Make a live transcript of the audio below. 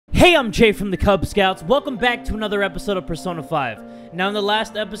Hey, I'm Jay from the Kubz Scouts. Welcome back to another episode of Persona 5. Now, in the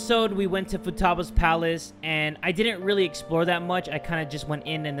last episode, we went to FUTABA'S palace, and I didn't really explore that much. I kind of just went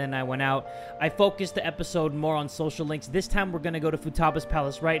in and then I went out. I focused the episode more on social links. This time, we're going to go to FUTABA'S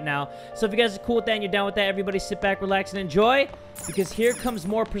palace right now. So if you guys are cool with that and you're down with that, everybody sit back, relax, and enjoy, because here comes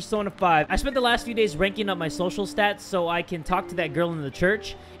more Persona 5. I spent the last few days ranking up my social stats so I can talk to that girl in the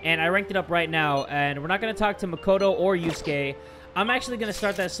church, and I ranked it up right now, and we're not going to talk to Makoto or Yusuke. I'm actually going to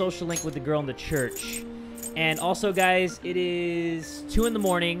start that social link with the girl in the church. And also, guys, it is 2 in the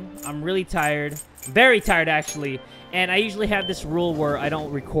morning. I'm really tired. Very tired, actually. And I usually have this rule where I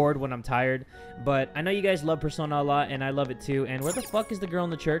don't record when I'm tired. But I know you guys love Persona a lot, and I love it too. And where the fuck is the girl in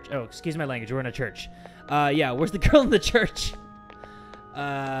the church? Oh, excuse my language. We're in a church. Yeah, where's the girl in the church?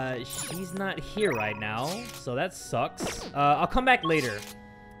 She's not here right now, so that sucks. I'll come back later.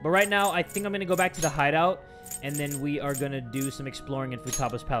 But right now, I think I'm going to go back to the hideout. And then we are going to do some exploring in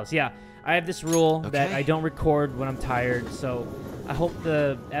FUTABA'S palace. Yeah, I have this rule that I don't record when I'm tired. So I hope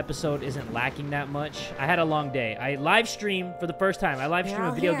the episode isn't lacking that much. I had a long day. I live stream for the first time. I live stream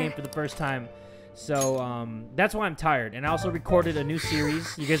a video game for the first time. So that's why I'm tired. And I also recorded a new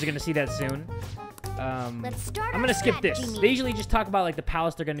series. You guys are going to see that soon. I'm going to skip this. They usually just talk about like the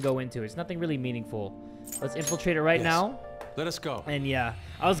palace they're going to go into. It's nothing really meaningful. Let's infiltrate it right now. Let us go. And yeah,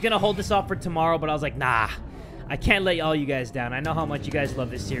 I was going to hold this off for tomorrow, but I was like, nah. I can't let all you guys down. I know how much you guys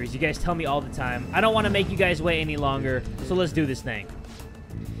love this series. You guys tell me all the time. I don't want to make you guys wait any longer, so let's do this thing.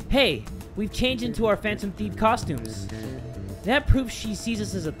 Hey, we've changed into our Phantom Thief costumes. That proves she sees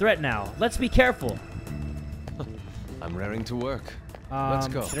us as a threat now. Let's be careful. I'm raring to work. Let's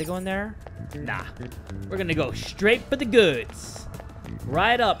go. Should I go in there? Nah. We're going to go straight for the goods.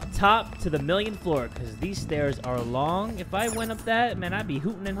 Right up top to the 1,000,000th floor, because these stairs are long. If I went up that, man, I'd be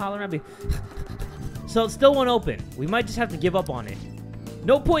hooting and hollering. I'd be... So it still won't open. We might just have to give up on it.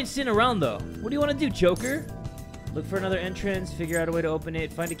 No point sitting around, though. What do you want to do, Joker? Look for another entrance, figure out a way to open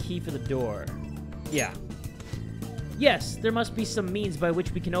it, find a key for the door. Yeah. Yes, there must be some means by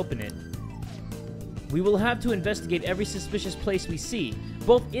which we can open it. We will have to investigate every suspicious place we see,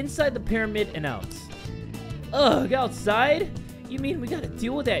 both inside the pyramid and out. Ugh, outside? You mean we gotta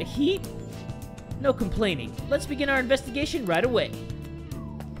deal with that heat? No complaining. Let's begin our investigation right away.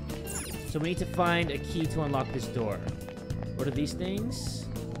 So we need to find a key to unlock this door. What are these things?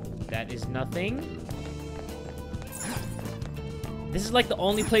 That is nothing. This is like the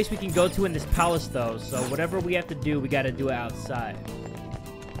only place we can go to in this palace, though. So whatever we have to do, we got to do it outside.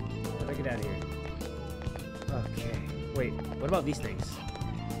 How do I get out of here? Okay. Wait, what about these things?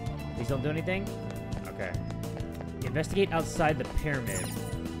 These don't do anything? Okay. Investigate outside the pyramid.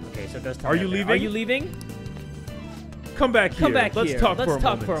 Okay, so it does tell me. Are you leaving? Are you leaving? Come back here. Come back here. Let's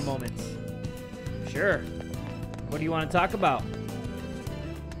talk for a moment. Sure. What do you want to talk about?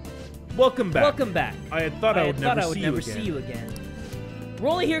 Welcome back. Welcome back. I had thought I would never see you again. We're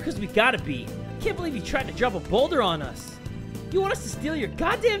only here because we gotta be. I can't believe you tried to drop a boulder on us. You want us to steal your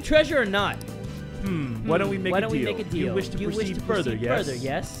goddamn treasure or not? Why don't we make a deal? You wish to proceed further,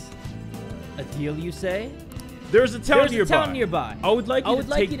 yes? A deal, you say? There's a town nearby. I would like you to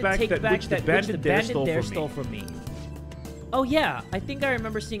take back that which the bandit there stole from me. Oh yeah, I think I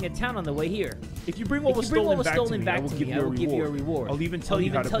remember seeing a town on the way here. If you bring what was stolen back to me, I will give you a reward. I'll even tell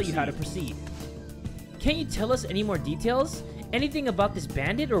you how to proceed. Can you tell us any more details? Anything about this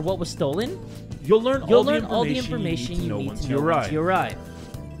bandit or what was stolen? You'll learn all the information you need to know once you arrive.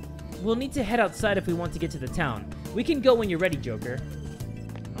 We'll need to head outside if we want to get to the town. We can go when you're ready, Joker.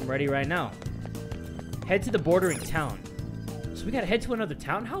 I'm ready right now. Head to the bordering town. So we gotta head to another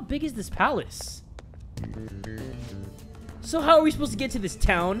town? How big is this palace? So how are we supposed to get to this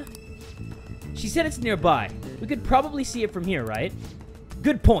town? She said it's nearby. We could probably see it from here, right?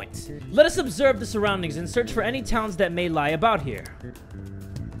 Good point. Let us observe the surroundings and search for any towns that may lie about here.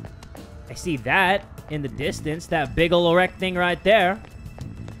 I see that in the distance, that big ol' erect thing right there.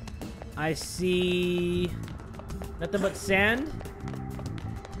 I see nothing but sand.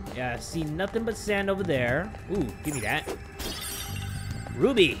 Yeah, I see nothing but sand over there. Ooh, give me that.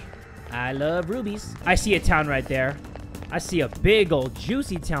 Ruby. I love rubies. I see a town right there. I see a big old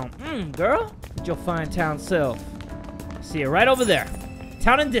juicy town. Girl, with your fine town self. See it right over there.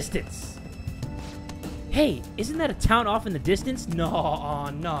 Town in distance. Hey, isn't that a town off in the distance?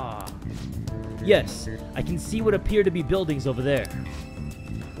 Nah. Yes, I can see what appear to be buildings over there.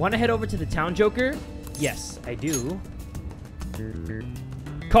 Want to head over to the town, Joker? Yes, I do.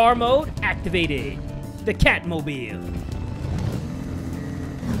 Car mode activated. The Catmobile.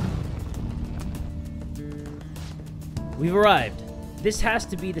 We've arrived. This has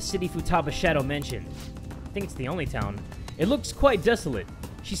to be the city Futaba Shadow mentioned. I think it's the only town. It looks quite desolate.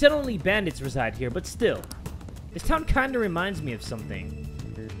 She said only bandits reside here, but still. This town kind of reminds me of something.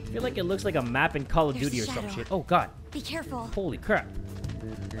 I feel like it looks like a map in Call of Duty or some shit. Oh, God. Be careful. Holy crap.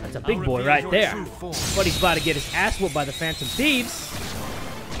 That's a big boy right there. Buddy's about to get his ass whooped by the Phantom Thieves.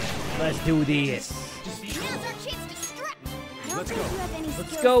 Let's do this.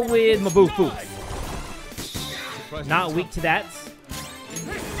 Let's go with Mabufu. Not weak to that.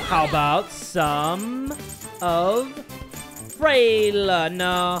 How about some of Freyla?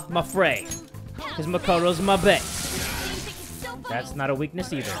 No, my Frey. Because Makoto's my bet. That's not a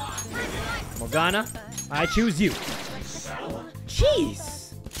weakness either. Morgana, I choose you.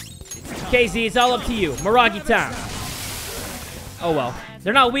 Jeez. KZ, it's all up to you. Miragi time. Oh well.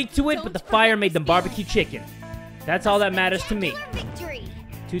 They're not weak to it, but the fire made them barbecue chicken. That's all that matters to me.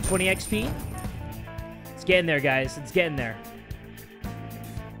 220 XP. It's getting there, guys. It's getting there.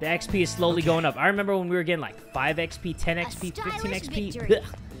 The XP is slowly going up. I remember when we were getting like 5 XP, 10 XP, 15 XP. Ugh.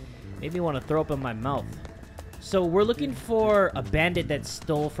 Made me want to throw up in my mouth. So we're looking for a bandit that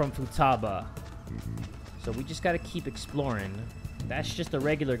stole from Futaba. So we just got to keep exploring. That's just a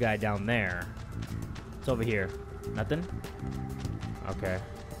regular guy down there. It's over here. Nothing? Okay.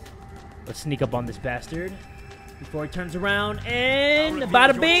 Let's sneak up on this bastard before he turns around and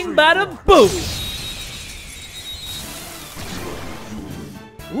bada bing, bada boom.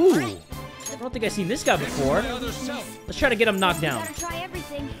 Ooh. I don't think I've seen this guy before. Let's try to get him knocked down.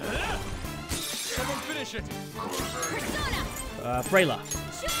 Freyla.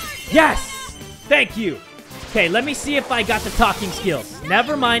 Yes! Thank you. Okay, let me see if I got the talking skills.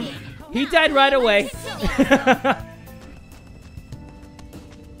 Never mind. He died right away.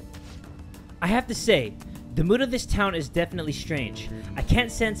 I have to say, the mood of this town is definitely strange. I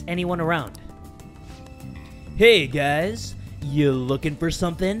can't sense anyone around. Hey, guys. You looking for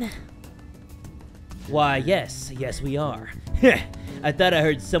something? Why, yes. Yes, we are. I thought I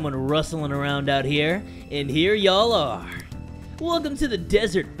heard someone rustling around out here, and here y'all are. Welcome to the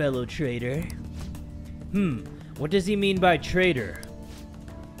desert, fellow trader. What does he mean by trader?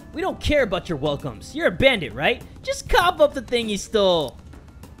 We don't care about your welcomes. You're a bandit, right? Just cop up the thing you stole.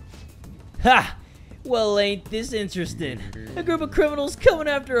 Ha! Well, ain't this interesting? A group of criminals coming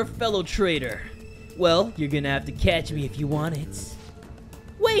after a fellow trader. Well, you're gonna have to catch me if you want it.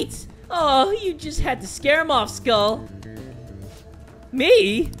 Wait! Oh, you just had to scare him off, Skull.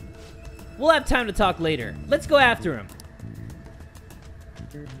 Me? We'll have time to talk later. Let's go after him.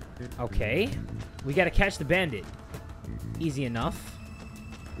 Okay. We gotta catch the bandit. Easy enough.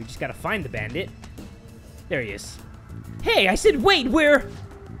 We just gotta find the bandit. There he is. Hey, I said wait, where?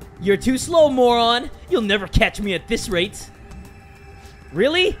 You're too slow, moron. You'll never catch me at this rate.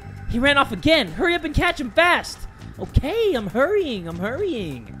 Really? He ran off again. Hurry up and catch him fast. Okay, I'm hurrying.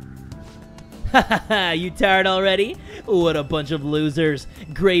 Haha, you tired already? What a bunch of losers.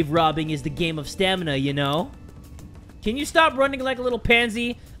 Grave robbing is the game of stamina, you know? Can you stop running like a little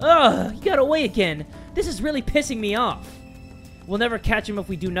pansy? Ugh, he got away again. This is really pissing me off. We'll never catch him if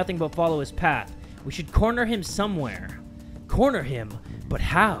we do nothing but follow his path. We should corner him somewhere. Corner him? But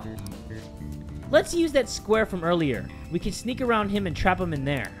how? Let's use that square from earlier. We can sneak around him and trap him in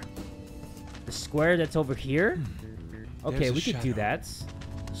there. The square that's over here? Okay, we could do that.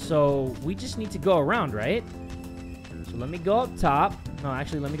 So, we just need to go around, right? So, let me go up top. No,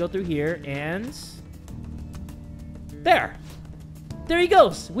 actually, let me go through here, and... There! There he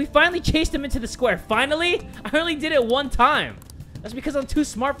goes! We finally chased him into the square. Finally? I only did it one time. That's because I'm too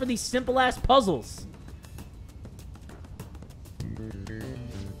smart for these simple-ass puzzles.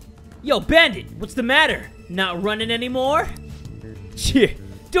 Yo, bandit! What's the matter? Not running anymore? Cheh,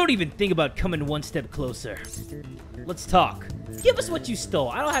 don't even think about coming one step closer. Let's talk. Give us what you stole.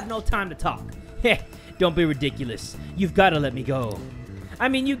 I don't have no time to talk. Heh, don't be ridiculous. You've got to let me go. I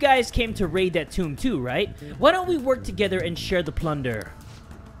mean, you guys came to raid that tomb too, right? Why don't we work together and share the plunder?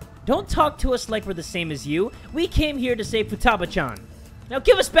 Don't talk to us like we're the same as you. We came here to save Futaba-chan. Now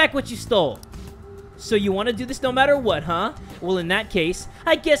give us back what you stole. So you want to do this no matter what, huh? Well, in that case,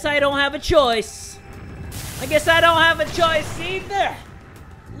 I guess I don't have a choice. I guess I don't have a choice either.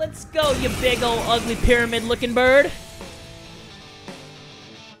 Let's go, you big old ugly pyramid-looking bird.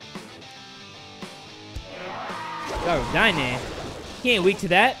 Oh, Daine. He ain't weak to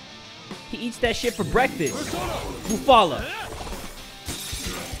that. He eats that shit for breakfast. Bufala.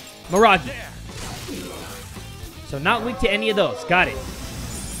 Miragi. So not weak to any of those. Got it.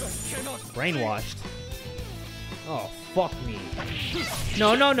 Brainwashed. Oh, fuck me.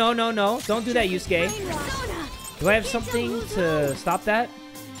 No. Don't do that, Yusuke. Do I have something to stop that?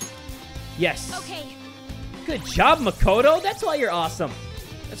 Yes. Okay. Good job, Makoto. That's why you're awesome.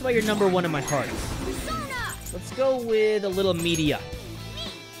 That's why you're #1 in my heart. Let's go with a little media.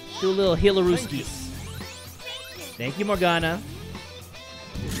 Do a little Hilarooskies. Thank you, Morgana.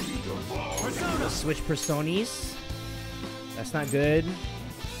 Switch Personis. That's not good.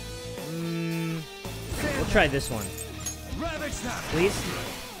 We'll try this one. Please?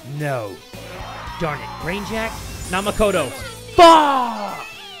 No. Darn it. Brainjack? Namakoto. Fuck!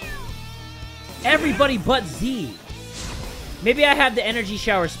 Everybody but Z. Maybe I have the energy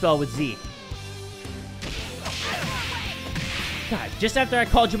shower spell with Z. God, just after I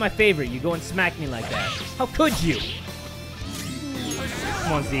called you my favorite, you go and smack me like that. How could you?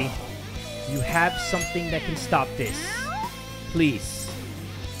 Come on, Z. You have something that can stop this. Please.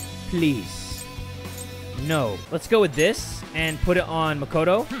 Please. No. Let's go with this and put it on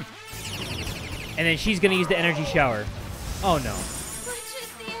Makoto. And then she's going to use the energy shower. Oh, no.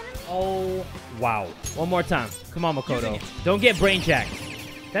 Oh, wow. One more time. Come on, Makoto. Don't get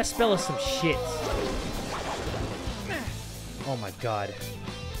brainjacked. That spell is some shit. Oh, my God.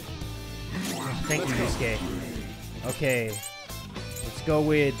 Oh, thank you, Yusuke. Okay. Let's go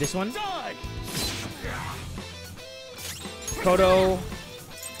with this one. Makoto,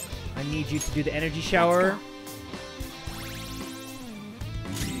 I need you to do the energy shower.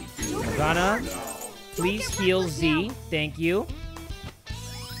 Morgana, please heal Z. Thank you.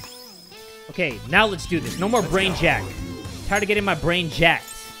 Okay, now let's do this. No more brain jack. Tired of getting my brain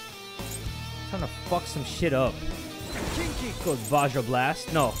jacked. I'm trying to fuck some shit up. Let's go with Vajra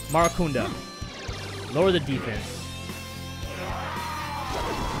Blast. No, Marakunda. Lower the defense.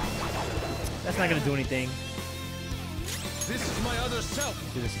 That's not gonna do anything. This is my other self.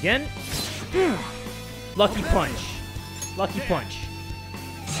 Do this again. Lucky punch. Lucky punch.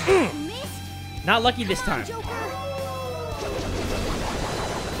 Not lucky this time.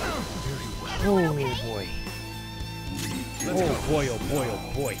 Oh boy. Oh boy, oh boy, oh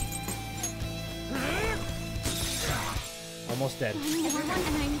boy. Almost dead.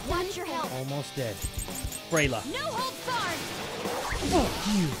 Want your help. Almost dead. Freyla. No holds barred.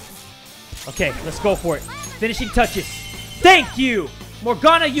 Fuck you. Okay, let's go for it. Finishing touches. Thank you!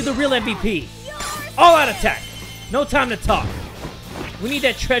 Morgana, you the real MVP. All out attack. No time to talk. We need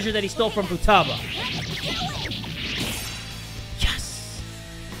that treasure that he stole from Futaba. Yes!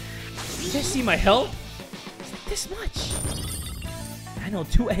 Did you guys see my health? This much. I know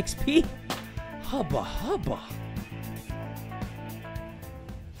 2 XP. Hubba hubba.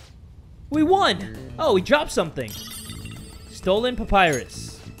 We won! Oh, we dropped something. Stolen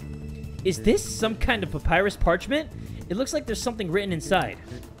papyrus. Is this some kind of papyrus parchment? It looks like there's something written inside.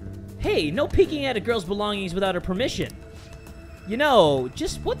 Hey, no peeking at a girl's belongings without her permission. You know,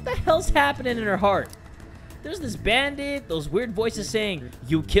 just what the hell's happening in her heart? There's this bandit, those weird voices saying,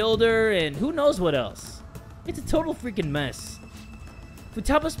 you killed her, and who knows what else. It's a total freaking mess.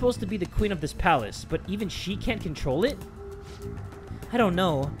 Futaba's supposed to be the queen of this palace, but even she can't control it? I don't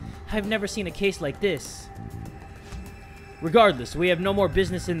know. I've never seen a case like this. Regardless, we have no more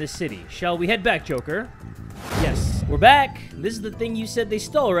business in this city. Shall we head back, Joker? Yes, we're back. This is the thing you said they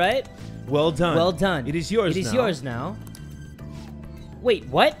stole, right? Well done. Well done. It is yours now. It is yours now. Wait,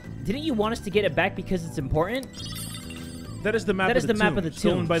 what? Didn't you want us to get it back because it's important? That is the map of the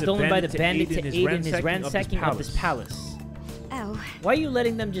tomb. Stolen by the bandit to aid in his ransacking of this palace. Oh. Why are you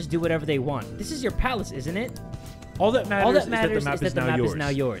letting them just do whatever they want? This is your palace, isn't it? All that matters is that the map is now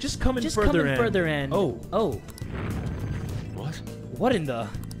yours. Just come in further and... Oh. Oh. What? What in the...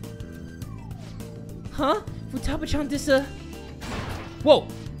 Huh? Futaba-chan disa... Whoa!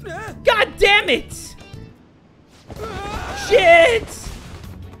 God damn it! Shit!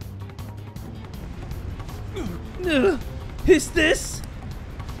 Is this?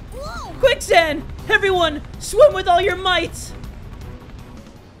 Whoa. Quicksand! Everyone, swim with all your might!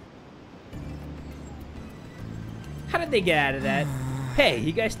 How did they get out of that? Hey,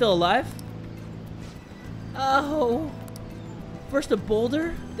 you guys still alive? Oh. First a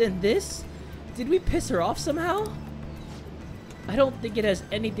boulder, then this? Did we piss her off somehow? I don't think it has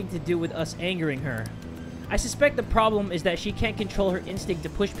anything to do with us angering her. I suspect the problem is that she can't control her instinct to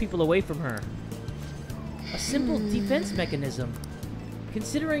push people away from her. A simple defense mechanism.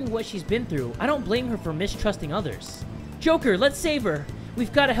 Considering what she's been through, I don't blame her for mistrusting others. Joker, let's save her.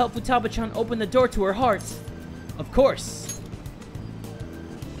 We've got to help Futaba-chan open the door to her heart. Of course.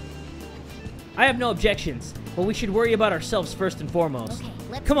 I have no objections, but we should worry about ourselves first and foremost.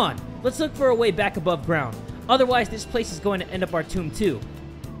 Okay, come on, let's look for a way back above ground. Otherwise, this place is going to end up our tomb too.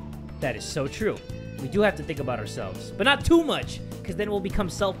 That is so true. We do have to think about ourselves, but not too much, because then we'll become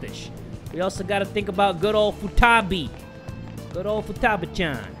selfish. We also got to think about good old Futabi. Good old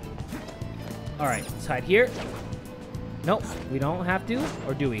Futaba-chan. Alright, let's hide here. Nope, we don't have to,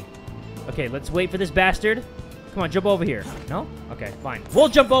 or do we? Okay, let's wait for this bastard. Come on, jump over here. No? Okay, fine. We'll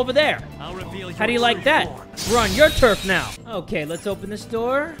jump over there. How do you like that? We're on your turf now. Okay, let's open this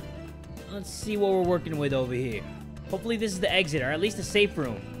door. Let's see what we're working with over here. Hopefully this is the exit, or at least a safe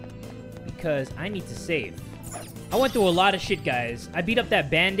room. Because I need to save. I went through a lot of shit, guys. I beat up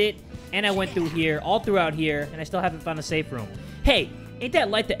that bandit, and I went through here, all throughout here, and I still haven't found a safe room. Hey, ain't that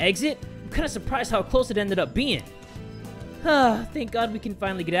light the exit? I'm kind of surprised how close it ended up being. Thank God we can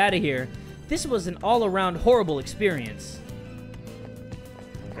finally get out of here. This was an all-around horrible experience.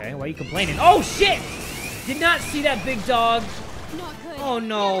 Okay, why are you complaining? Oh, shit! Did not see that big dog. Oh,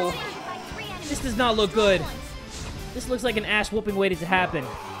 no. This does not look good. This looks like an ass-whooping waited to happen.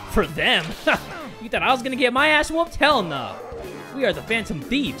 For them? You thought I was gonna get my ass whooped? Hell no. We are the Phantom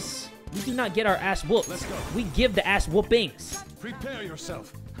Thieves. We do not get our ass whooped. We give the ass whoopings. Prepare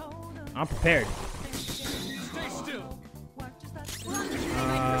yourself. I'm prepared. Stay still.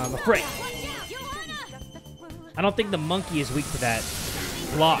 I'm afraid. I don't think the monkey is weak to that.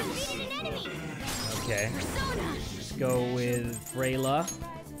 Blocks. Okay. Let's go with Freyla.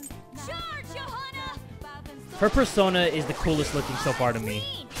 Her persona is the coolest looking so far to me.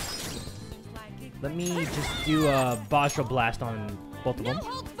 Let me just do a Basho Blast on both of them.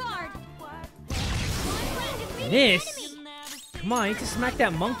 Miss? Come on, I need to smack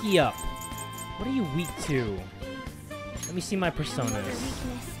that monkey up. What are you weak to? Let me see my personas.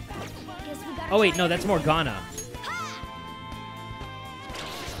 Oh wait, no, that's Morgana.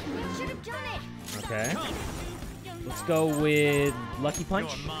 Okay. Let's go with Lucky Punch.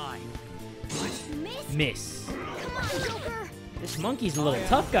 Miss. This monkey's a little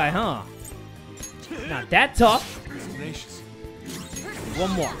tough guy, huh? Not that tough.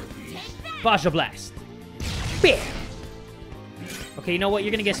 One more. Basho Blast. Bam! Okay, you know what?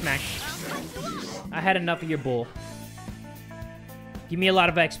 You're gonna get smacked. I had enough of your bull. Give me a lot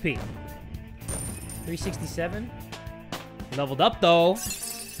of XP. 367. Leveled up, though.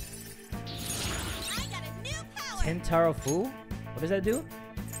 Tentaro Fu? What does that do?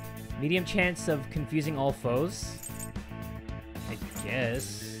 Medium chance of confusing all foes. I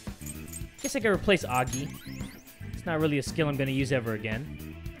guess. Guess I could replace Agi. It's not really a skill I'm gonna use ever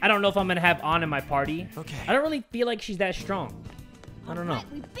again. I don't know if I'm gonna have An in my party. Okay. I don't really feel like she's that strong. I don't know.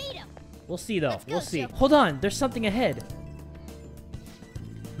 We'll see though. We'll see. Hold on, there's something ahead.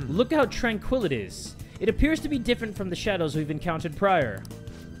 Look how tranquil it is. It appears to be different from the shadows we've encountered prior.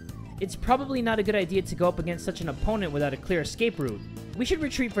 It's probably not a good idea to go up against such an opponent without a clear escape route. We should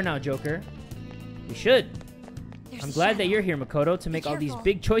retreat for now, Joker. We should. I'm glad that you're here, Makoto, to make all these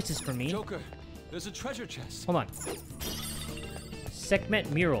big choices for me. Joker, there's a treasure chest. Hold on.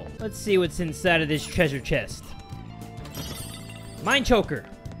 Sekhmet mural. Let's see what's inside of this treasure chest. Mind choker.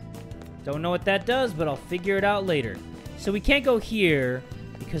 Don't know what that does, but I'll figure it out later. So we can't go here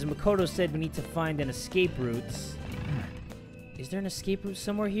because Makoto said we need to find an escape route. Is there an escape route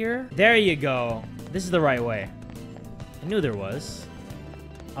somewhere here? There you go. This is the right way. I knew there was.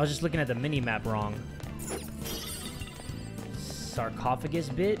 I was just looking at the mini-map wrong. Sarcophagus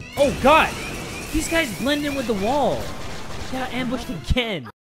bit? Oh, God! These guys blend in with the wall. Got ambushed again.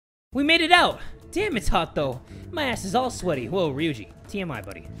 We made it out. Damn, it's hot, though. My ass is all sweaty. Whoa, Ryuji. TMI,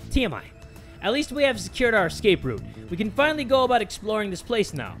 buddy. TMI. At least we have secured our escape route. We can finally go about exploring this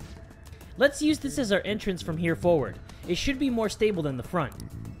place now. Let's use this as our entrance from here forward. It should be more stable than the front.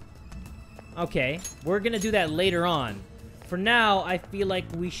 Okay, we're gonna do that later on. For now, I feel like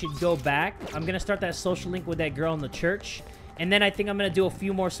we should go back. I'm gonna start that social link with that girl in the church. And then I think I'm gonna do a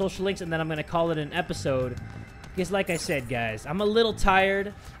few more social links, and then I'm gonna call it an episode. Because like I said, guys, I'm a little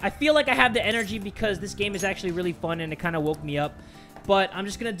tired. I feel like I have the energy because this game is actually really fun and it kind of woke me up. But I'm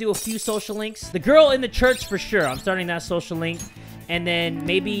just gonna do a few social links. The girl in the church for sure. I'm starting that social link. And then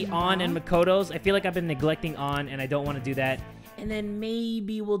maybe An and Makoto's. I feel like I've been neglecting An and I don't want to do that. And then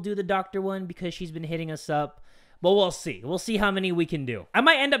maybe we'll do the doctor one because she's been hitting us up. But we'll see. We'll see how many we can do. I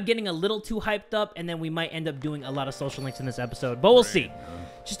might end up getting a little too hyped up and then we might end up doing a lot of social links in this episode. But we'll see.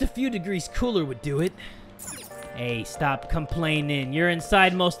 Just a few degrees cooler would do it. Hey, stop complaining. You're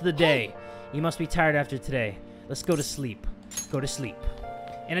inside most of the day. You must be tired after today. Let's go to sleep. Go to sleep.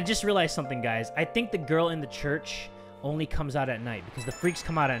 And I just realized something, guys. I think the girl in the church only comes out at night because the freaks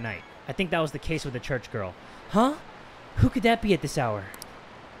come out at night. I think that was the case with the church girl. Huh? Who could that be at this hour?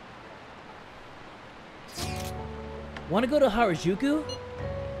 Want to go to Harajuku?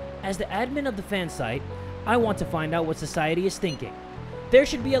 As the admin of the fan site, I want to find out what society is thinking. There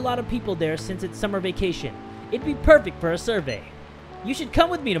should be a lot of people there since it's summer vacation. It'd be perfect for a survey. You should come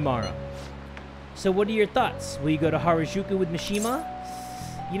with me tomorrow. So what are your thoughts? Will you go to Harajuku with Mishima?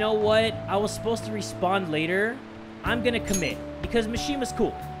 You know what? I was supposed to respond later. I'm gonna commit because Mishima's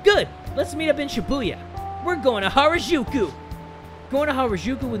cool. Good! Let's meet up in Shibuya. We're going to Harajuku. Going to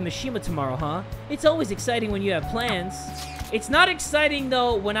Harajuku with Mishima tomorrow, huh? It's always exciting when you have plans. It's not exciting,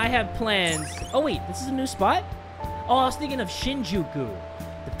 though, when I have plans. Oh, wait, this is a new spot? Oh, I was thinking of Shinjuku,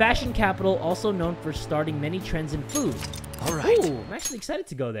 the fashion capital also known for starting many trends in food. All right. Ooh, I'm actually excited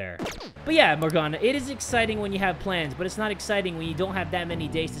to go there. But yeah, Morgana, it is exciting when you have plans, but it's not exciting when you don't have that many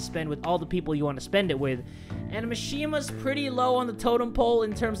days to spend with all the people you want to spend it with. And Mishima's pretty low on the totem pole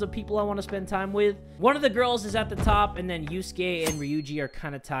in terms of people I want to spend time with. One of the girls is at the top, and then Yusuke and Ryuji are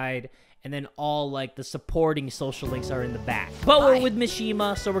kind of tied. And then all, like, the supporting social links are in the back. But we're with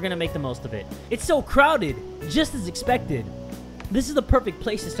Mishima, so we're gonna make the most of it. It's so crowded, just as expected. This is the perfect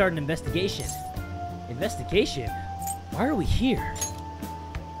place to start an investigation. Investigation? Why are we here?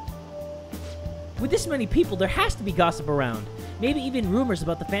 With this many people, there has to be gossip around. Maybe even rumors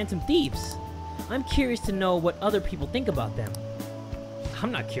about the Phantom Thieves. I'm curious to know what other people think about them.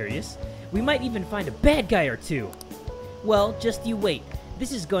 I'm not curious. We might even find a bad guy or two. Well, just you wait.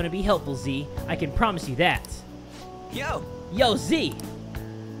 This is going to be helpful, Z. I can promise you that. Yo! Yo, Z!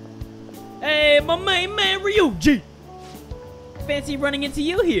 Hey, my main man, Ryuji! Fancy running into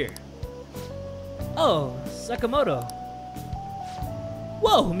you here. Oh, Sakamoto.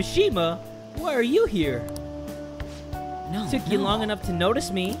 Whoa, Mishima! Why are you here? No. Took you long enough to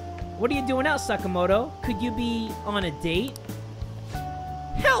notice me. What are you doing out, Sakamoto? Could you be on a date?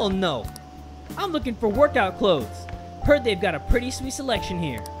 Hell no! I'm looking for workout clothes. Heard they've got a pretty sweet selection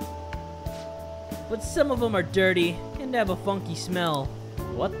here. But some of them are dirty and have a funky smell.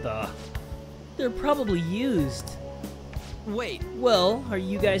 What the? They're probably used. Wait. Well, are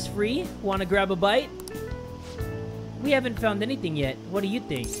you guys free? Want to grab a bite? We haven't found anything yet. What do you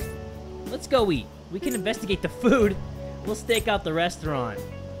think? Let's go eat. We can investigate the food. We'll stake out the restaurant.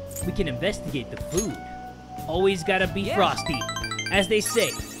 We can investigate the food. Always gotta be frosty. As they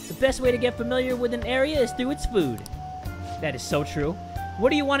say, the best way to get familiar with an area is through its food. That is so true. What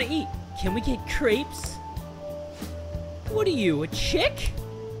do you want to eat? Can we get crepes? What are you, a chick?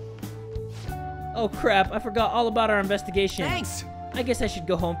 Oh crap, I forgot all about our investigation. Thanks! I guess I should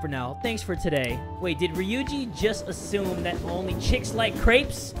go home for now. Thanks for today. Wait, did Ryuji just assume that only chicks like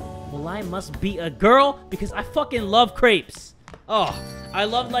crepes? Well, I must be a girl because I fucking love crepes. Oh, I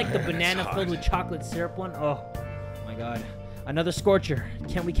love like the banana filled with chocolate syrup one. Oh my god. Another scorcher.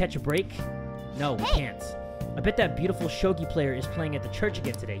 Can we catch a break? No, we can't. I bet that beautiful shogi player is playing at the church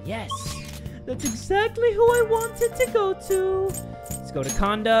again today. Yes! That's exactly who I wanted to go to. Let's go to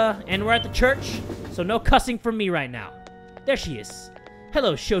Konda. And we're at the church, so no cussing from me right now. There she is.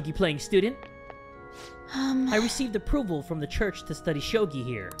 Hello, shogi playing student. I received approval from the church to study shogi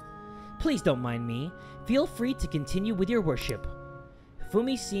here. Please don't mind me. Feel free to continue with your worship.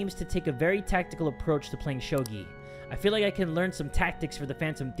 Fumi seems to take a very tactical approach to playing shogi. I feel like I can learn some tactics for the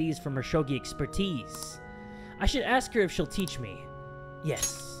Phantom Thieves from her shogi expertise. I should ask her if she'll teach me.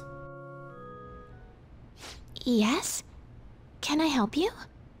 Yes. Yes? Can I help you?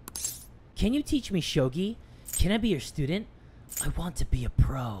 Can you teach me shogi? Can I be your student? I want to be a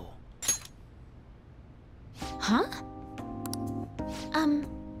pro. Huh?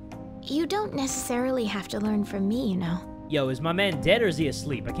 You don't necessarily have to learn from me, you know. Yo, is my man dead or is he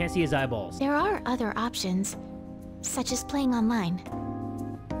asleep? I can't see his eyeballs. There are other options, such as playing online.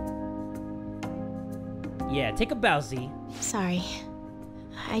 Yeah, take a bow, Z. Sorry.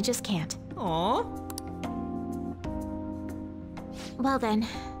 I just can't. Aww. Well then.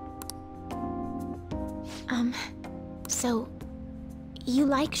 So, you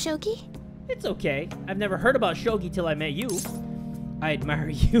like shogi? It's okay. I've never heard about shogi till I met you. I admire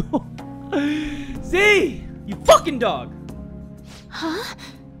you. Z! You fucking dog! Huh?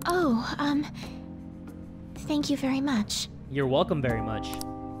 Oh, thank you very much. You're welcome very much.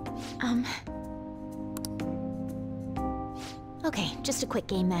 Okay, just a quick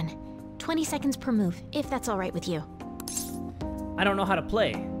game then. 20 seconds per move, if that's alright with you. I don't know how to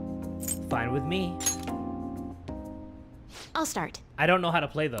play. Fine with me. I'll start. I don't know how to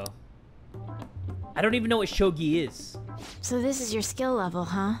play, though. I don't even know what shogi is. So this is your skill level,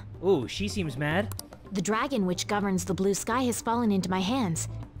 huh? Ooh, she seems mad. The dragon which governs the blue sky has fallen into my hands.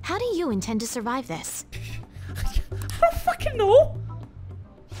 How do you intend to survive this? I don't fucking know.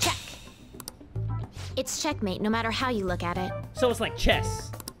 Check. It's checkmate no matter how you look at it. So it's like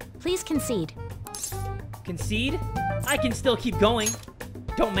chess. Please concede. Concede? I can still keep going.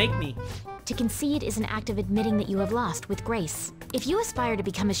 Don't make me. To concede is an act of admitting that you have lost with grace. If you aspire to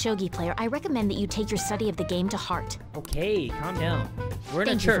become a shogi player, I recommend that you take your study of the game to heart. Okay, calm down. We're in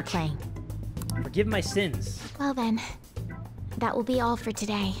a Thank you for church. playing. Forgive my sins. Well then, that will be all for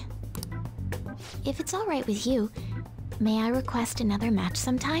today. If it's alright with you, may I request another match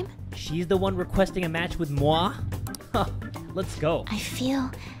sometime? She's the one requesting a match with moi? Huh, let's go. I feel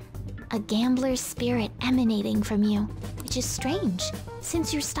a gambler's spirit emanating from you, which is strange,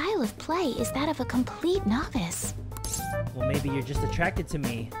 since your style of play is that of a complete novice. Well, maybe you're just attracted to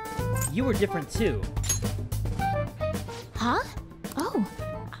me. You were different too. Huh? Oh,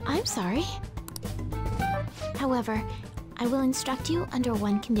 I'm sorry. However, I will instruct you under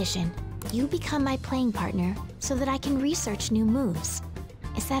one condition. You become my playing partner so that I can research new moves.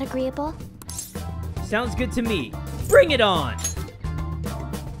 Is that agreeable? Sounds good to me. Bring it on!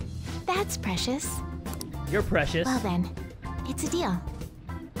 That's precious. You're precious. Well then, it's a deal.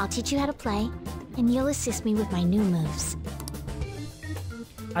 I'll teach you how to play, and you'll assist me with my new moves.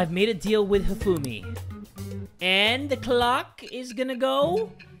 I've made a deal with Hifumi. And the clock is gonna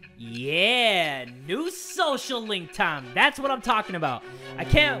go? Yeah, new social link time. That's what I'm talking about. I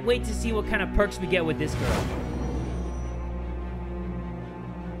can't wait to see what kind of perks we get with this girl.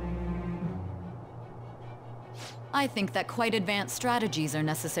 I think that quite advanced strategies are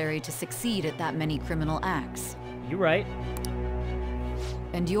necessary to succeed at that many criminal acts. You're right.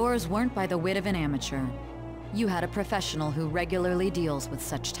 And yours weren't by the wit of an amateur. You had a professional who regularly deals with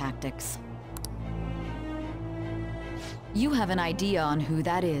such tactics. You have an idea on who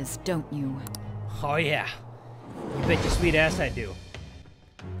that is, don't you? Oh yeah. You bet your sweet ass I do.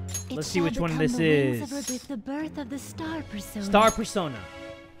 Let's see which one this is. The birth of the star persona. Star persona.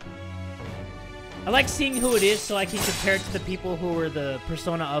 I like seeing who it is so I can compare it to the people who were the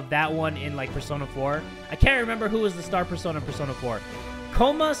persona of that one in like Persona 4. I can't remember who was the star persona in Persona 4.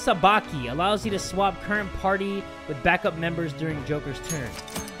 Koma Sabaki allows you to swap current party with backup members during Joker's turn.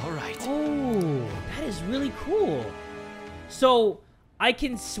 Alright. Oh, that is really cool. So, I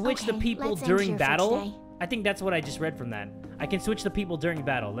can switch the people during battle? I think that's what I just read from that. I can switch the people during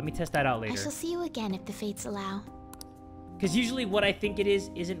battle. Let me test that out later. I shall see you again if the fates allow. Because usually what I think it is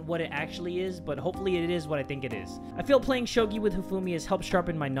isn't what it actually is, but hopefully it is what I think it is. I feel playing shogi with Hifumi has helped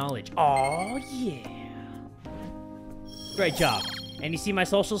sharpen my knowledge. Oh yeah. Great job. And you see my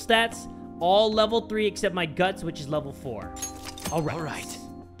social stats? All level 3 except my guts, which is level 4. Alright.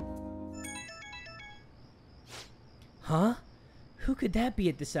 Huh? Who could that be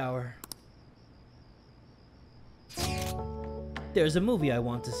at this hour? There's a movie I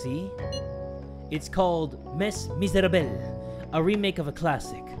want to see. It's called Mes Miserables, a remake of a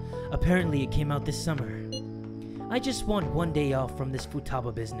classic. Apparently it came out this summer. I just want one day off from this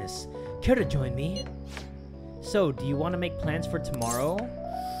Futaba business. Care to join me? So, do you want to make plans for tomorrow?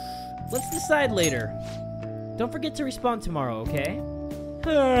 Let's decide later. Don't forget to respond tomorrow, okay?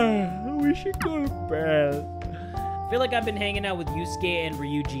 We should go to bed. I feel like I've been hanging out with Yusuke and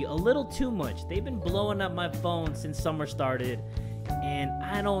Ryuji a little too much. They've been blowing up my phone since summer started. And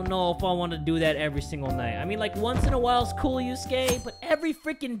I don't know if I want to do that every single night. I mean, like, once in a while is cool, Yusuke, but every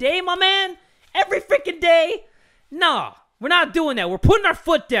freaking day, my man? Every freaking day? Nah, we're not doing that. We're putting our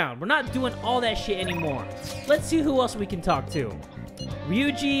foot down. We're not doing all that shit anymore. Let's see who else we can talk to.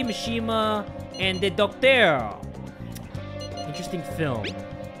 Ryuji, Mishima, and the Doctor. Interesting film.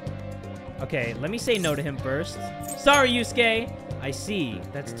 Okay, let me say no to him first. Sorry, Yusuke. I see.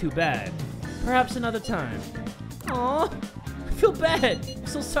 That's too bad. Perhaps another time. Aww. I feel bad. I'm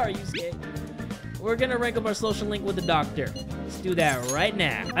so sorry, Yusuke. We're gonna rank up our social link with the Doctor. Let's do that right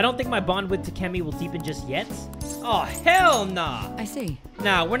now. I don't think my bond with Takemi will deepen just yet. Oh, hell nah. I see.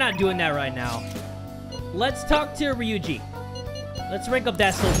 Nah, we're not doing that right now. Let's talk to Ryuji. Let's rank up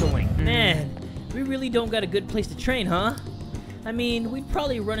that social link. Man, we really don't got a good place to train, huh? I mean, we'd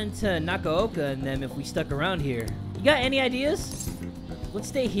probably run into Nakaoka and them if we stuck around here. You got any ideas? Let's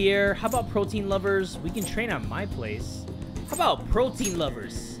stay here. How about protein lovers? We can train at my place. How about protein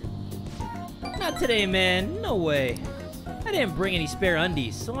lovers? Not today, man. No way. I didn't bring any spare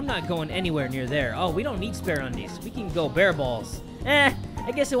undies, so I'm not going anywhere near there. Oh, we don't need spare undies. We can go bare balls.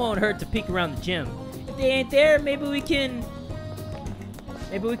 I guess it won't hurt to peek around the gym. If they ain't there, maybe we can...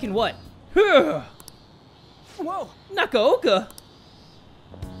 Maybe we can what? Whoa, Nakaoka!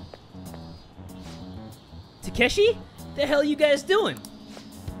 Takeshi? The hell you guys doing?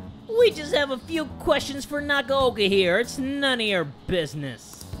 We just have a few questions for Nakaoka here. It's none of your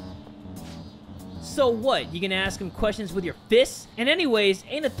business. So what? You gonna ask him questions with your fists? And anyways,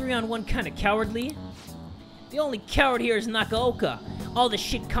 ain't a 3-on-1 kinda cowardly? The only coward here is Nakaoka. All the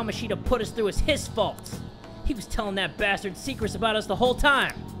shit Kamoshida put us through is his fault. He was telling that bastard secrets about us the whole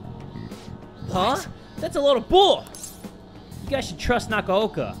time. Huh? That's a load of bull! You guys should trust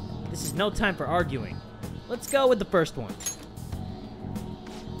Nakaoka. This is no time for arguing. Let's go with the first one.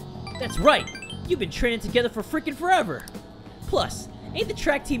 That's right! You've been training together for freaking forever! Plus, ain't the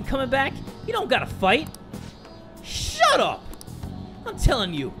track team coming back? You don't gotta fight! Shut up! I'm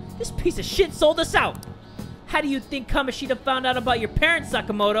telling you, This piece of shit sold us out. How do you think Kamoshida found out about your parents,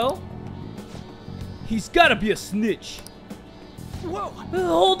 Sakamoto? He's gotta be a snitch. Whoa.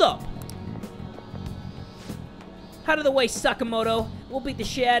 Hold up. Out of the way, Sakamoto. We'll beat the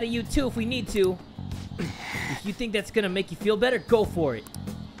shit out of you too if we need to. If you think that's gonna make you feel better, go for it.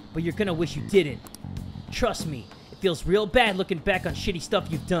 But you're gonna wish you didn't. Trust me, it feels real bad looking back on shitty stuff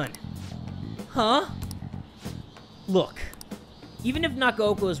you've done. Huh? Look, even if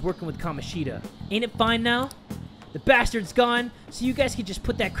Nakaoka is working with Kamoshida, ain't it fine now? The bastard's gone, so you guys can just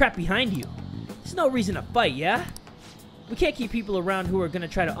put that crap behind you. There's no reason to fight, yeah? We can't keep people around who are gonna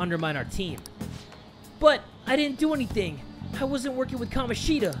try to undermine our team. But I didn't do anything. I wasn't working with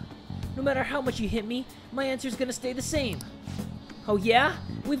Kamoshida. No matter how much you hit me, my answer's gonna stay the same. Oh yeah?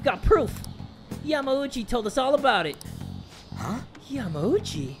 We've got proof. Yamauchi told us all about it. Huh?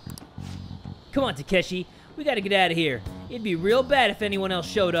 Yamauchi? Come on, Takeshi. We gotta get out of here. It'd be real bad if anyone else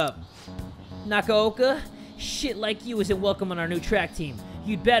showed up. Nakaoka, shit like you isn't welcome on our new track team.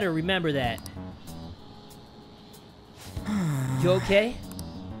 You'd better remember that. You okay?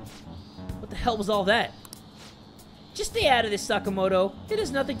 What the hell was all that? Just stay out of this, Sakamoto. It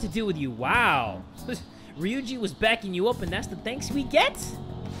has nothing to do with you. Wow. Ryuji was backing you up and that's the thanks we get?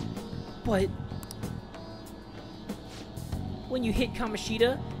 But when you hit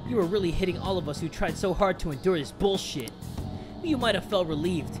Kamoshida, you were really hitting all of us who tried so hard to endure this bullshit. You might have felt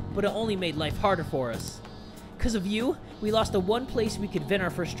relieved, but it only made life harder for us. Because of you, we lost the one place we could vent our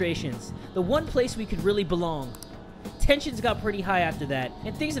frustrations. The one place we could really belong. Tensions got pretty high after that,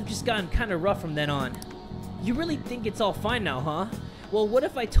 and things have just gotten kinda rough from then on. You really think it's all fine now, huh? Well, what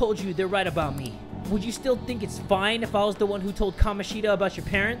if I told you they're right about me? Would you still think it's fine if I was the one who told Kamoshida about your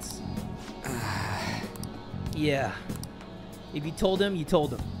parents? Yeah. If you told him, you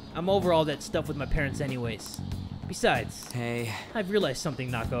told him. I'm over all that stuff with my parents anyways. Besides, hey, I've realized something,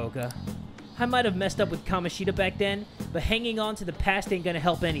 Nakaoka. I might have messed up with Kamoshida back then, but hanging on to the past ain't gonna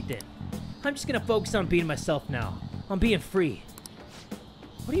help anything. I'm just gonna focus on being myself now. On being free.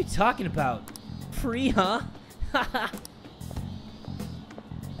 What are you talking about? Free, huh?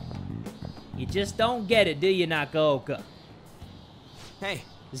 You just don't get it, do you, Nakaoka? Hey.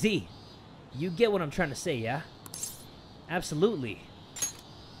 Z, you get what I'm trying to say, yeah? Absolutely.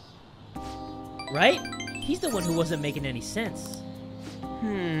 Right? He's the one who wasn't making any sense.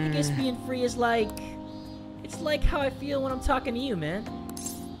 I guess being free is like... It's like how I feel when I'm talking to you, man.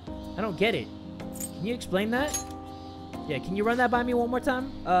 I don't get it. Can you explain that? Yeah, can you run that by me one more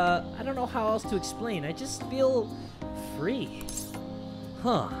time? I don't know how else to explain. I just feel free.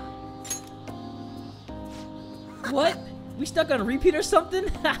 Huh. What? We stuck on repeat or something?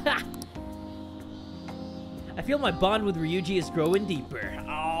 I feel my bond with Ryuji is growing deeper.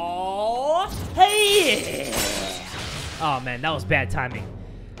 Oh, hey! Oh man, that was bad timing.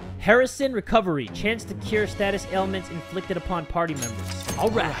 Harrison recovery. Chance to cure status ailments inflicted upon party members. All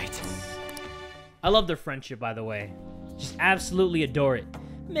right. I love their friendship, by the way. Just absolutely adore it.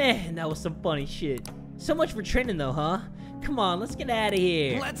 Man, that was some funny shit. So much for training though, huh? Come on, let's get out of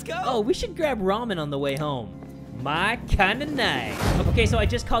here. Let's go. Oh, we should grab ramen on the way home. My kinda nice. Okay, so I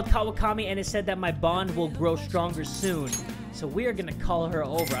just called Kawakami and it said that my bond will grow stronger soon. So we are gonna call her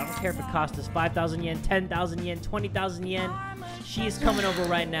over. I don't care if it costs us 5,000 yen, 10,000 yen, 20,000 yen. She is coming over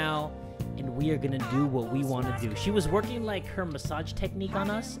right now, and we are gonna do what we want to do. She was working like her massage technique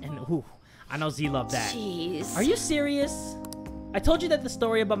on us, and ooh, I know Z loved that. Jeez. Are you serious? I told you that the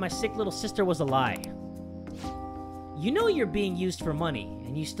story about my sick little sister was a lie. You know you're being used for money,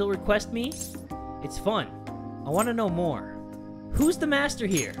 and you still request me? It's fun. I want to know more. Who's the master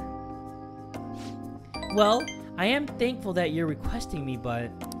here? Well, I am thankful that you're requesting me, but...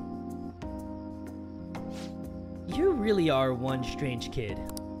 You really are one strange kid.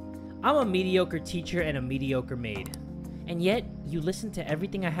 I'm a mediocre teacher and a mediocre maid. And yet, you listen to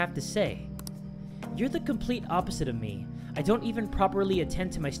everything I have to say. You're the complete opposite of me. I don't even properly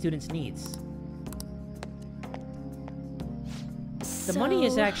attend to my students' needs. The money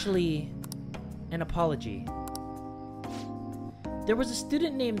is actually an apology. There was a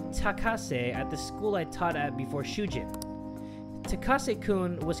student named Takase at the school I taught at before Shujin.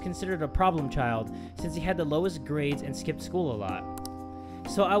 Takase-kun was considered a problem child since he had the lowest grades and skipped school a lot.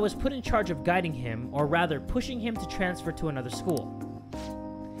 So I was put in charge of guiding him, or rather pushing him to transfer to another school.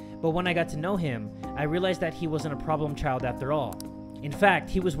 But when I got to know him, I realized that he wasn't a problem child after all. In fact,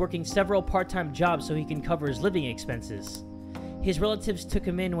 he was working several part-time jobs so he can cover his living expenses. His relatives took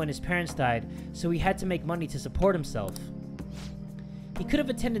him in when his parents died, so he had to make money to support himself. He could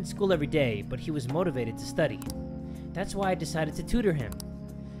have attended school every day, but he was motivated to study. That's why I decided to tutor him.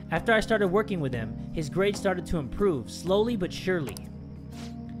 After I started working with him, his grades started to improve, slowly but surely.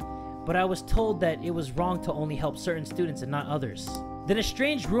 but I was told that it was wrong to only help certain students and not others. Then a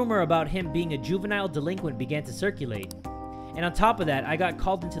strange rumor about him being a juvenile delinquent began to circulate. And on top of that, I got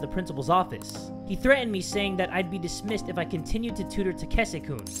called into the principal's office. He threatened me, saying that I'd be dismissed if I continued to tutor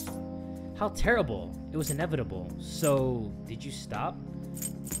Takase-kun. How terrible. It was inevitable. So, did you stop?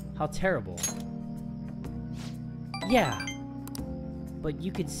 How terrible. Yeah. But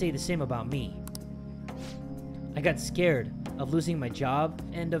you could say the same about me. I got scared of losing my job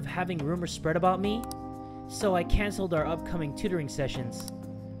and of having rumors spread about me, so I canceled our upcoming tutoring sessions.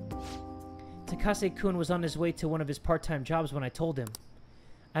 Takase-kun was on his way to one of his part-time jobs when I told him.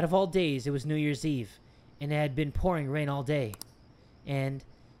 Out of all days, it was New Year's Eve, and it had been pouring rain all day. And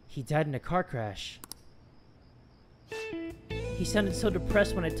he died in a car crash. He sounded so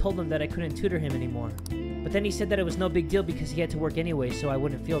depressed when I told him that I couldn't tutor him anymore. But then he said that it was no big deal because he had to work anyway, so I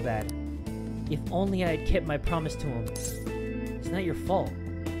wouldn't feel bad. If only I had kept my promise to him. It's not your fault.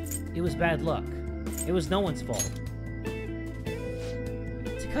 It was bad luck. It was no one's fault.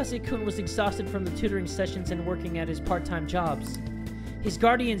 Takase-kun was exhausted from the tutoring sessions and working at his part-time jobs. His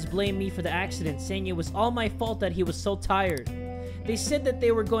guardians blamed me for the accident, saying it was all my fault that he was so tired. They said that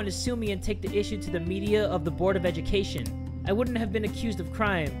they were going to sue me and take the issue to the media of the Board of Education. I wouldn't have been accused of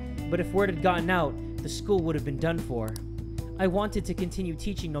crime, but if word had gotten out, the school would have been done for. I wanted to continue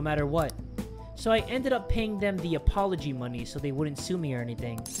teaching no matter what, so I ended up paying them the apology money so they wouldn't sue me or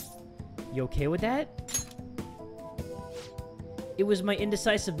anything. You okay with that? It was my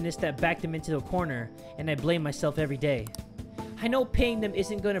indecisiveness that backed him into a corner, and I blame myself every day. I know paying them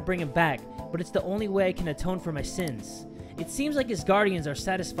isn't going to bring him back, but it's the only way I can atone for my sins. It seems like his guardians are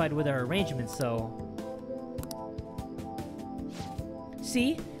satisfied with our arrangement, so...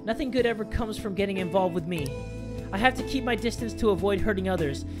 See? Nothing good ever comes from getting involved with me. I have to keep my distance to avoid hurting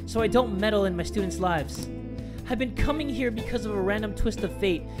others, so I don't meddle in my students' lives. I've been coming here because of a random twist of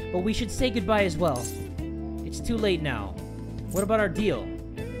fate, but we should say goodbye as well. It's too late now. What about our deal?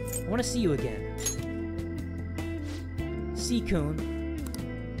 I want to see you again.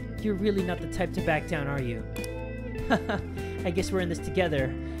 C-kun, you're really not the type to back down, are you? I guess we're in this together,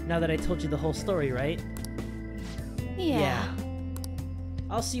 now that I told you the whole story, right? Yeah.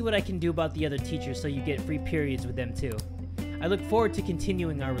 I'll see what I can do about the other teachers so you get free periods with them too. I look forward to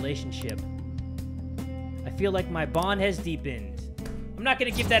continuing our relationship. I feel like my bond has deepened. I'm not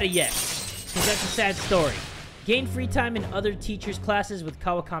gonna give that a yes, because that's a sad story. Gain free time in other teachers' classes with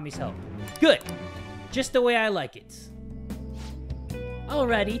Kawakami's help. Good! Just the way I like it.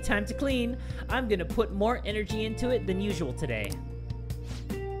 Alrighty, time to clean. I'm gonna put more energy into it than usual today.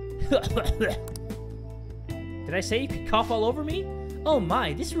 Did I say you could cough all over me? Oh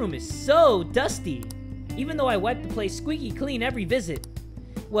my, this room is so dusty. Even though I wipe the place squeaky clean every visit.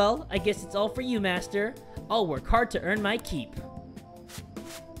 Well, I guess it's all for you, Master. I'll work hard to earn my keep.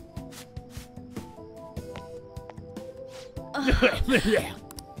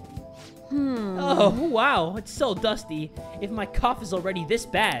 Oh, wow, it's so dusty. If my cough is already this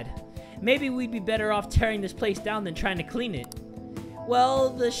bad, maybe we'd be better off tearing this place down than trying to clean it. Well,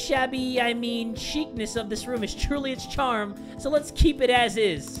 the chicness of this room is truly its charm, so let's keep it as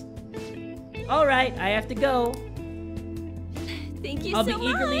is. Alright, I have to go. Thank you I'll so be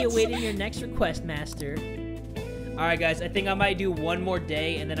eagerly much. awaiting your next request, Master. Alright guys, I think I might do one more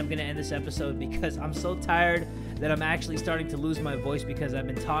day and then I'm gonna end this episode because I'm so tired that I'm actually starting to lose my voice because I've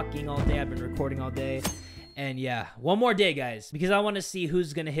been talking all day, I've been recording all day. And yeah, one more day guys, because I want to see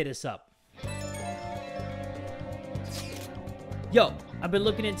who's gonna hit us up. Yo, I've been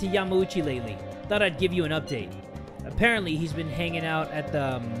looking into Yamauchi lately. Thought I'd give you an update. Apparently, he's been hanging out at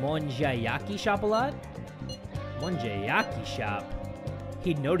the Monjayaki shop a lot. Monjayaki shop?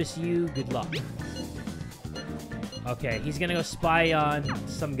 He'd notice you. Good luck. Okay, he's gonna go spy on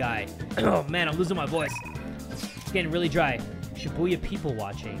some guy. Oh man, I'm losing my voice. It's getting really dry. Shibuya people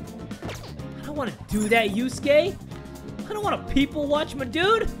watching. I don't want to do that, Yusuke. I don't want to people watch, my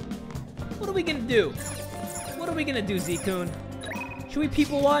dude. What are we gonna do? What are we gonna do, Z-kun? Should we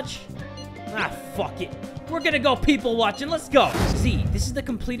people watch? Ah, fuck it. We're gonna go people watching. Let's go. Z, this is the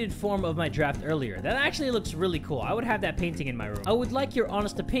completed form of my draft earlier. That actually looks really cool. I would have that painting in my room. I would like your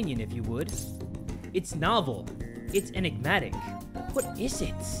honest opinion, if you would. It's novel. It's enigmatic. What is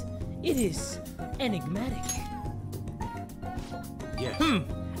it? It is enigmatic. Yes.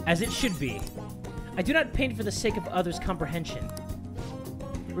 As it should be. I do not paint for the sake of others' comprehension.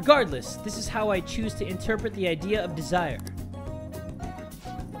 Regardless, this is how I choose to interpret the idea of desire.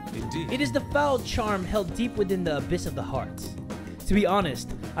 Indeed. It is the foul charm held deep within the abyss of the heart. To be honest,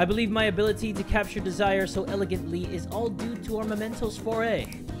 I believe my ability to capture desire so elegantly is all due to our mementos foray.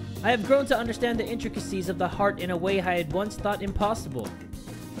 I have grown to understand the intricacies of the heart in a way I had once thought impossible.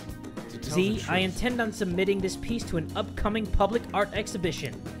 Z, I intend on submitting this piece to an upcoming public art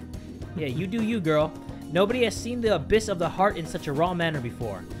exhibition. Yeah, you do you, girl. Nobody has seen the abyss of the heart in such a raw manner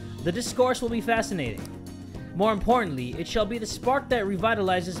before. The discourse will be fascinating. More importantly, it shall be the spark that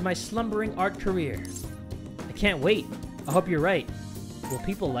revitalizes my slumbering art career. I can't wait. I hope you're right. Will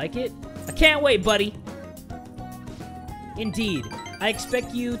people like it? I can't wait, buddy! Indeed, I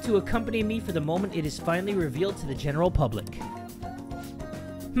expect you to accompany me for the moment it is finally revealed to the general public.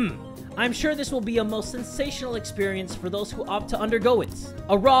 I'm sure this will be a most sensational experience for those who opt to undergo it.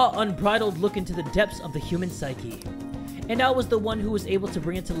 A raw, unbridled look into the depths of the human psyche. And I was the one who was able to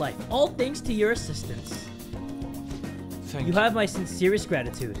bring it to life, all thanks to your assistance. Thank you have my sincerest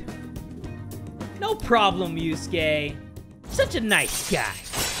gratitude. No problem, Yusuke. Such a nice guy.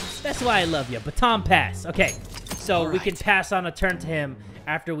 That's why I love you. Baton pass. Okay, so we can pass on a turn to him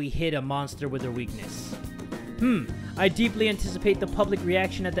after we hit a monster with their weakness. I deeply anticipate the public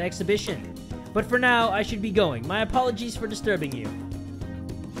reaction at the exhibition. But for now, I should be going. My apologies for disturbing you.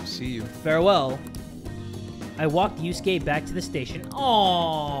 See you. Farewell. I walked Yusuke back to the station.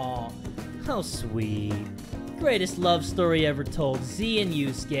 Aww, how sweet. Greatest love story ever told. Z and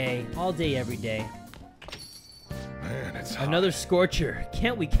Yusuke, all day, every day. Man, it's hot. Another scorcher.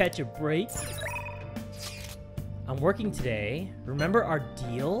 Can't we catch a break? I'm working today. Remember our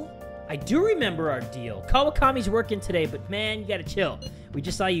deal? I do remember our deal. Kawakami's working today, but man, you gotta chill. We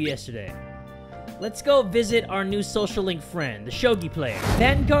just saw you yesterday. Let's go visit our new social link friend, the shogi player.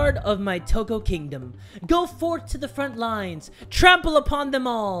 Vanguard of my Togo kingdom, go forth to the front lines, trample upon them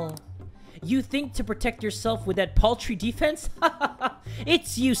all. You think to protect yourself with that paltry defense?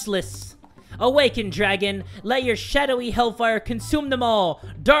 It's useless. Awaken, dragon. Let your shadowy hellfire consume them all.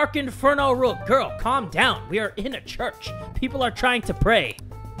 Dark inferno rule. Girl, calm down. We are in a church. People are trying to pray.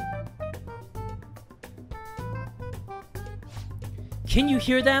 Can you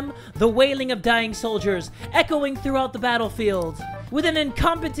hear them? The wailing of dying soldiers, echoing throughout the battlefield. With an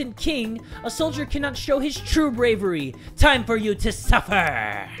incompetent king, a soldier cannot show his true bravery. Time for you to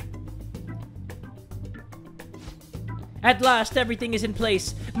suffer. At last, everything is in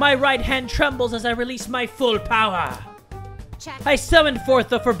place. My right hand trembles as I release my full power. Check. I summon forth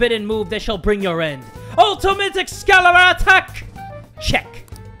the forbidden move that shall bring your end. Ultimate Excalibur attack! Check.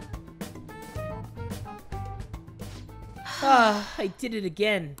 I did it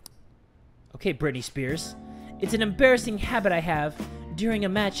again. Okay, Britney Spears. It's an embarrassing habit I have. During a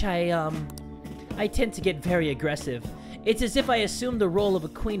match, I tend to get very aggressive. It's as if I assume the role of a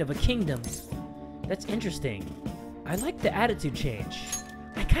queen of a kingdom. That's interesting. I like the attitude change.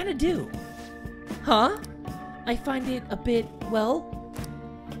 I kinda do. Huh? I find it a bit, well...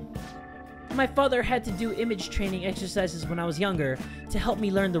 My father had to do image training exercises when I was younger to help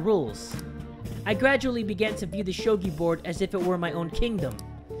me learn the rules. I gradually began to view the shogi board as if it were my own kingdom.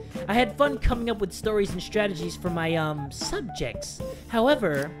 I had fun coming up with stories and strategies for my, subjects.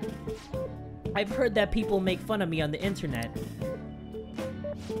 However, I've heard that people make fun of me on the internet.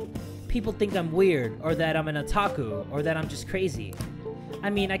 People think I'm weird, or that I'm an otaku, or that I'm just crazy. I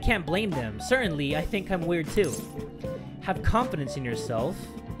mean, I can't blame them. Certainly, I think I'm weird too. Have confidence in yourself.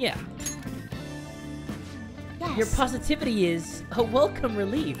 Yeah. Yes. Your positivity is a welcome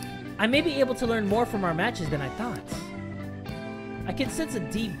relief. I may be able to learn more from our matches than I thought. I can sense a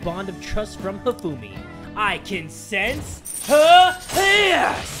deep bond of trust from Hifumi. I can sense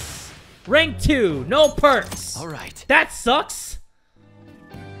yes! Rank 2, no perks. All right. That sucks.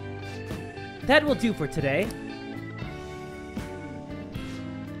 That will do for today.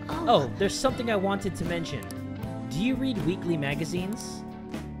 Oh, there's something I wanted to mention. Do you read weekly magazines?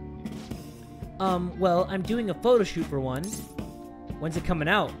 Well, I'm doing a photo shoot for one. When's it coming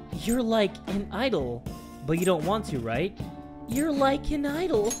out? You're like an idol, but you don't want to, right? You're like an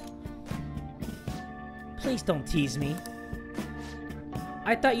idol. Please don't tease me.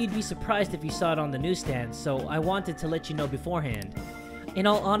 I thought you'd be surprised if you saw it on the newsstand, so I wanted to let you know beforehand. In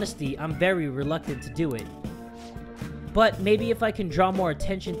all honesty, I'm very reluctant to do it. But maybe if I can draw more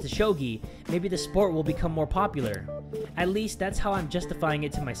attention to shogi, maybe the sport will become more popular. At least that's how I'm justifying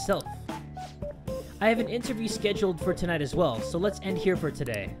it to myself. I have an interview scheduled for tonight as well, so let's end here for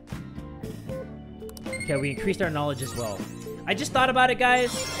today. Okay, we increased our knowledge as well. I just thought about it, guys.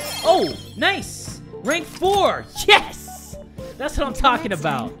 Oh, nice! Rank 4! Yes! That's what I'm talking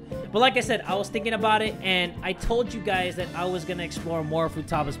about. But like I said, I was thinking about it, and I told you guys that I was going to explore more of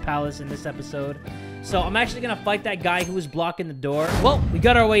FUTABA'S palace in this episode. So I'm actually going to fight that guy who was blocking the door. Well, we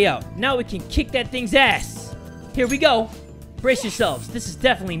got our way out. Now we can kick that thing's ass. Here we go. Brace yourselves. This is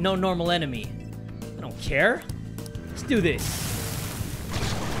definitely no normal enemy. I don't care. Let's do this.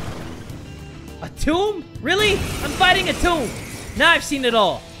 A tomb? Really? I'm fighting a tomb. Now I've seen it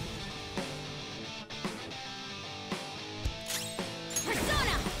all.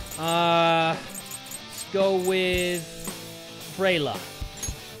 Let's go with Freyla.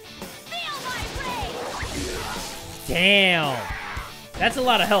 Damn. That's a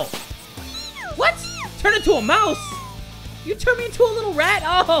lot of help. What? Turn into a mouse? You turn me into a little rat?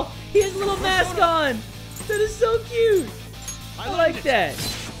 Oh, he has a little mask on. That is so cute. I like that.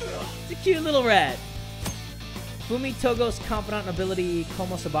 It's a cute little rat. Fumi Togo's confidant ability,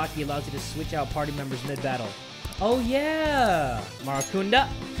 Komo Sabaki, allows you to switch out party members mid-battle. Oh, yeah. Marakunda.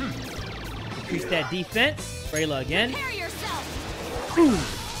 Increase that defense. Freyla again.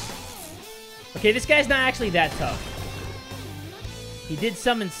 Okay, this guy's not actually that tough. He did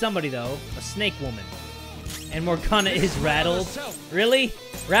summon somebody, though. A snake woman. And Morgana is rattled. Really?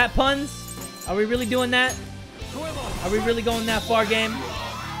 Rat puns? Are we really doing that? Are we really going that far, game?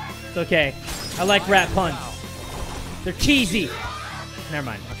 It's okay. I like rat puns. They're cheesy. Never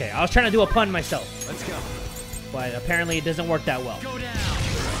mind. Okay, I was trying to do a pun myself. Let's go. But apparently it doesn't work that well. Go down.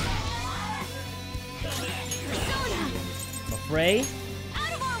 Mafrey.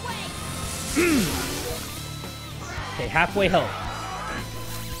 Okay, halfway health.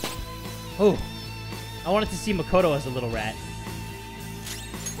 Oh. I wanted to see Makoto as a little rat.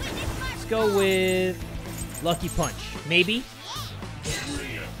 Let's go with Lucky Punch. Maybe?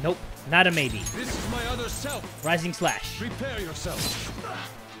 Nope. Not a maybe. This is my other self. Rising Slash. Prepare yourself.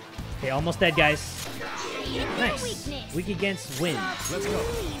 Okay, almost dead, guys. Nice. Weak against wind. Let's go.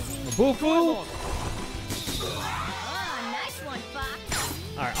 Mabufu.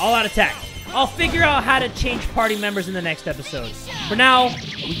 Alright, all out attack. I'll figure out how to change party members in the next episode. For now,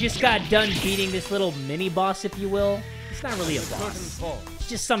 we just got done beating this little mini-boss, if you will. It's not really a boss. It's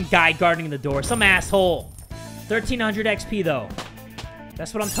just some guy guarding the door. Some asshole. 1300 XP, though.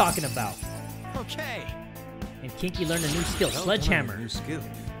 That's what I'm talking about. Okay. And Kinky learned a new skill, Sledgehammer. New skill.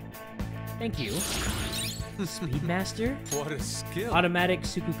 Thank you. Speedmaster? What a skill. Automatic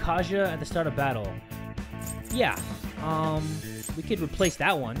Sukukaja at the start of battle. Yeah. We could replace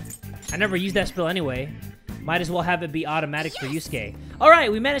that one. I never used that spell anyway. Might as well have it be automatic for Yusuke.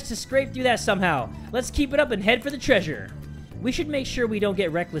 Alright, we managed to scrape through that somehow. Let's keep it up and head for the treasure. We should make sure we don't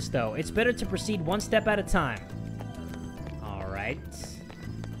get reckless, though. It's better to proceed one step at a time. Alright.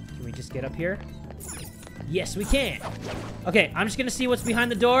 Can we just get up here? Yes, we can. Okay, I'm just gonna see what's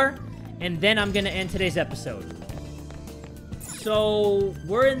behind the door, and then I'm gonna end today's episode. So,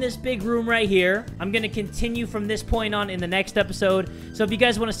 we're in this big room right here. I'm going to continue from this point on in the next episode. So, if you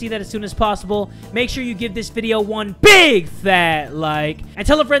guys want to see that as soon as possible, make sure you give this video one big fat like. And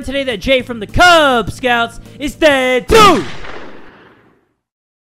tell a friend today that Jay from the Kubz Scouts is dead too!